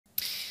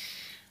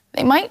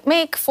They might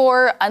make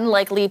for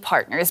unlikely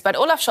partners, but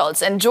Olaf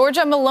Scholz and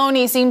Giorgia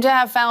Meloni seem to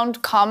have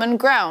found common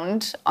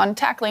ground on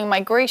tackling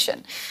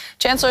migration.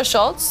 Chancellor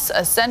Scholz,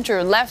 a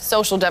center-left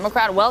social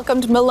democrat,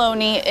 welcomed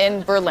Meloni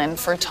in Berlin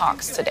for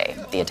talks today.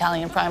 The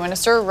Italian prime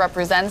minister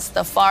represents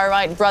the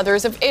far-right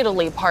Brothers of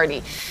Italy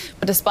party.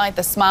 But despite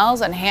the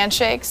smiles and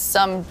handshakes,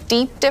 some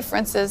deep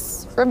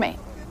differences remain.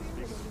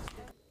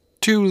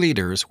 Two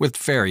leaders with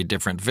very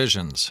different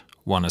visions.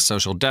 One a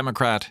social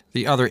democrat,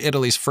 the other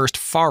Italy's first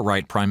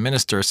far-right prime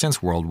minister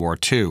since World War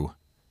II.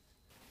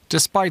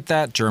 Despite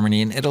that,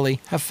 Germany and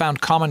Italy have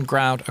found common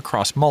ground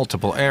across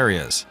multiple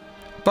areas.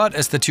 But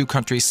as the two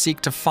countries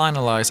seek to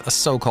finalize a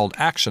so-called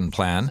action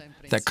plan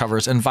that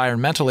covers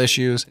environmental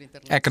issues,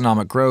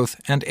 economic growth,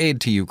 and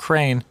aid to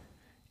Ukraine,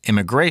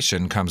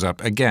 immigration comes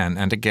up again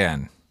and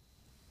again.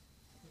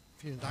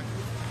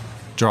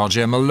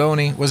 Giorgia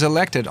Meloni was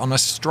elected on a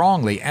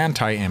strongly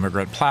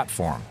anti-immigrant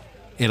platform.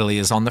 Italy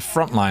is on the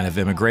front line of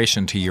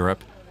immigration to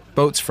Europe.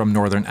 Boats from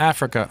northern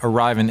Africa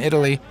arrive in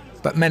Italy,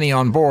 but many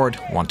on board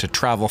want to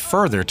travel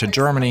further to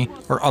Germany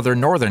or other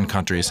northern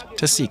countries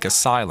to seek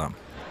asylum.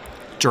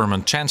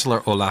 German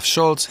Chancellor Olaf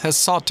Scholz has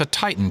sought to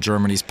tighten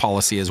Germany's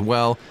policy as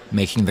well,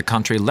 making the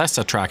country less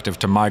attractive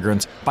to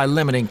migrants by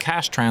limiting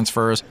cash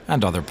transfers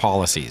and other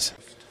policies.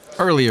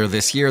 Earlier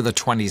this year, the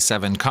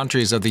 27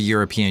 countries of the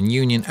European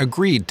Union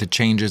agreed to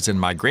changes in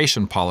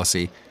migration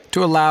policy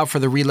to allow for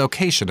the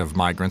relocation of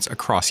migrants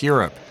across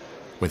Europe,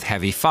 with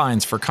heavy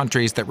fines for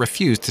countries that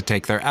refuse to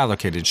take their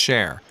allocated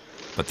share.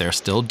 But there are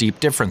still deep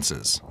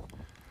differences.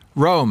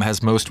 Rome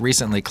has most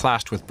recently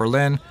clashed with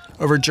Berlin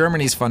over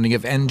Germany's funding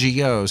of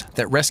NGOs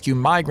that rescue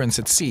migrants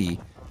at sea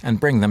and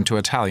bring them to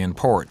Italian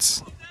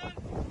ports.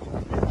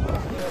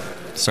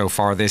 So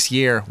far this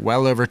year,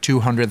 well over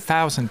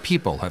 200,000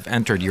 people have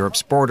entered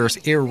Europe's borders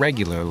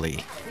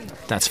irregularly.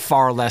 That's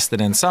far less than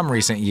in some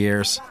recent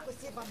years,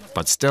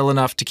 but still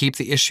enough to keep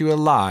the issue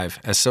alive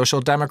as social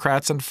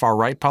democrats and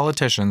far-right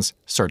politicians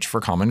search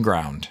for common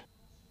ground.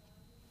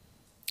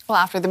 Well,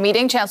 after the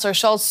meeting, Chancellor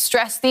Scholz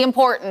stressed the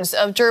importance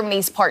of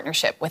Germany's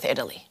partnership with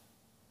Italy.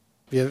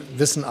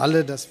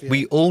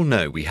 We all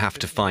know we have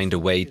to find a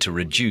way to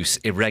reduce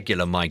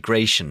irregular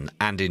migration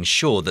and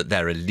ensure that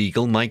there are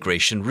legal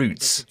migration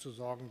routes.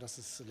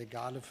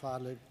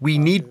 We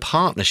need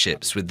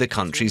partnerships with the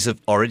countries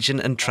of origin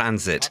and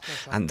transit,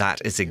 and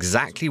that is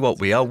exactly what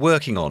we are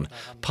working on.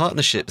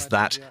 Partnerships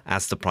that,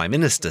 as the Prime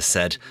Minister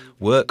said,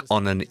 work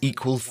on an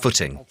equal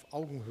footing.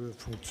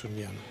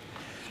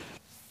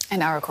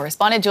 And our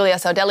correspondent, Julia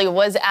Saudelli,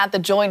 was at the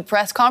joint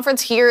press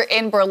conference here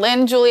in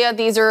Berlin. Julia,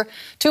 these are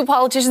two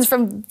politicians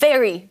from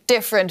very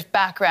different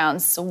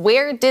backgrounds.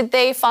 Where did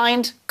they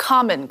find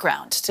common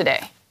ground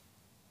today?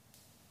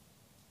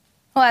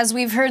 Well, as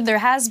we've heard, there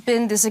has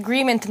been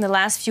disagreement in the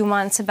last few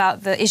months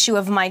about the issue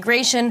of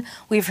migration.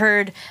 We've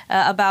heard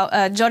about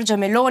Giorgia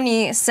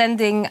Meloni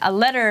sending a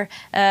letter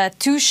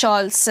to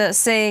Scholz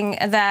saying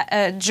that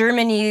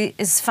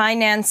Germany's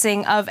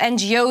financing of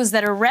NGOs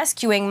that are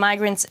rescuing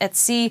migrants at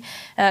sea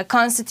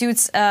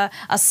constitutes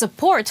a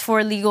support for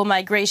illegal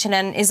migration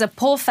and is a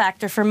pull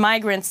factor for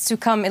migrants to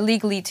come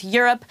illegally to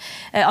Europe.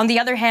 On the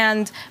other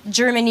hand,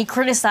 Germany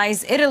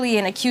criticized Italy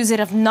and accused it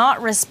of not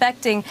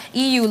respecting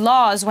EU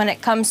laws when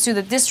it comes to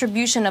the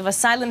distribution of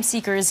asylum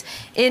seekers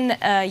in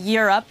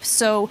Europe.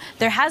 So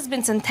there has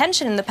been some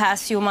tension in the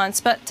past few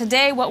months. But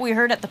today, what we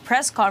heard at the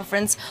press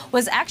conference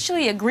was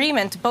actually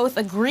agreement. Both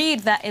agreed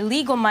that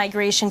illegal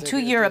migration to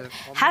Europe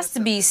has to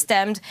be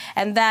stemmed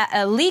and that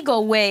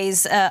legal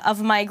ways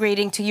of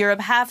migrating to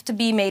Europe have to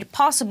be made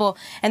possible,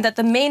 and that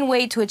the main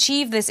way to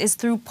achieve this is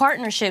through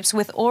partnerships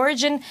with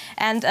origin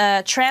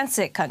and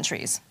transit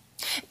countries.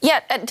 Yeah,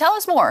 tell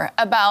us more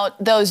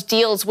about those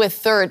deals with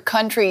third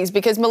countries,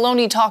 because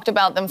Meloni talked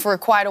about them for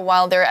quite a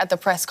while there at the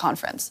press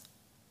conference.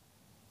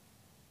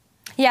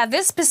 Yeah,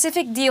 this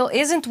specific deal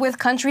isn't with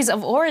countries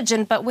of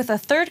origin, but with a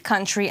third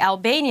country,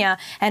 Albania.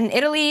 And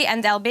Italy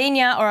and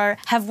Albania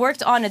have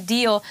worked on a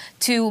deal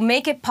to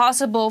make it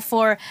possible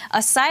for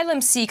asylum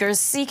seekers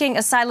seeking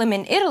asylum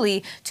in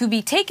Italy to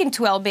be taken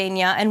to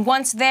Albania. And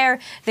once there,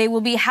 they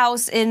will be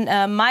housed in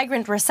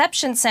migrant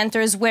reception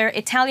centers where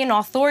Italian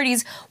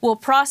authorities will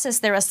process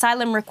their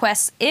asylum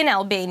requests in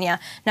Albania.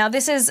 Now,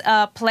 this is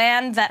a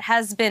plan that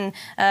has been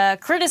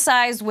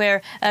criticized,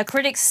 where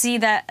critics see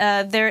that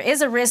there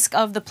is a risk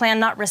of the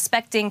plan not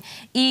respecting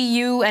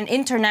EU and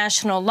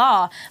international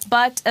law.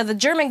 But the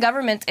German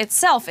government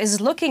itself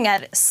is looking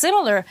at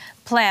similar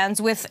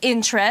plans with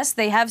interest.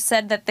 They have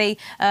said that they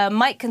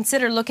might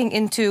consider looking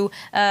into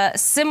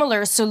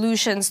similar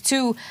solutions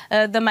to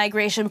the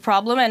migration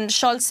problem. And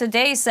Scholz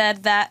today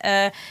said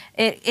that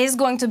it is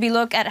going to be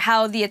looked at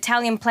how the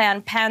Italian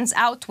plan pans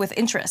out with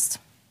interest.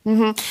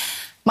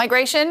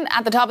 Migration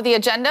at the top of the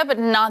agenda, but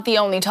not the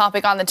only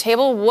topic on the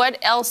table. What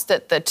else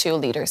did the two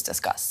leaders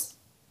discuss?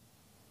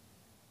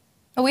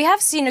 We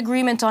have seen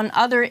agreement on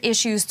other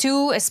issues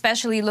too,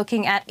 especially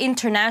looking at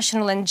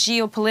international and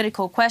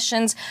geopolitical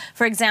questions.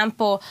 For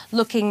example,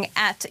 looking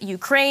at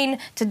Ukraine.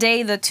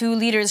 Today, the two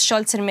leaders,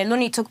 Scholz and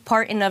Meloni, took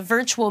part in a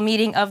virtual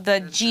meeting of the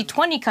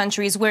G20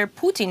 countries where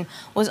Putin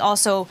was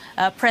also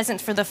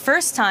present for the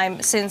first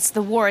time since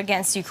the war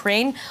against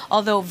Ukraine,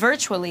 although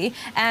virtually.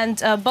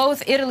 And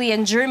both Italy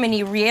and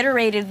Germany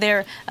reiterated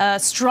their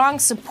strong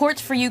support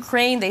for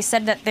Ukraine. They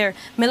said that their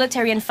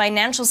military and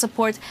financial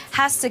support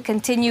has to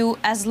continue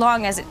as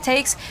long as it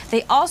takes.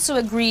 They also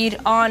agreed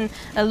on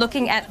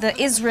looking at the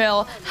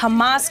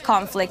Israel-Hamas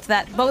conflict,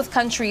 that both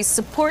countries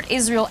support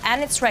Israel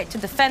and its right to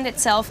defend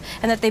itself,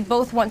 and that they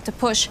both want to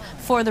push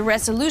for the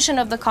resolution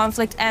of the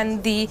conflict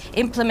and the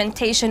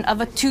implementation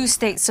of a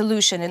two-state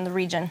solution in the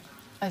region.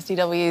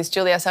 SDW's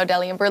Julia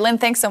Saudelli in Berlin.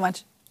 Thanks so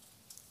much.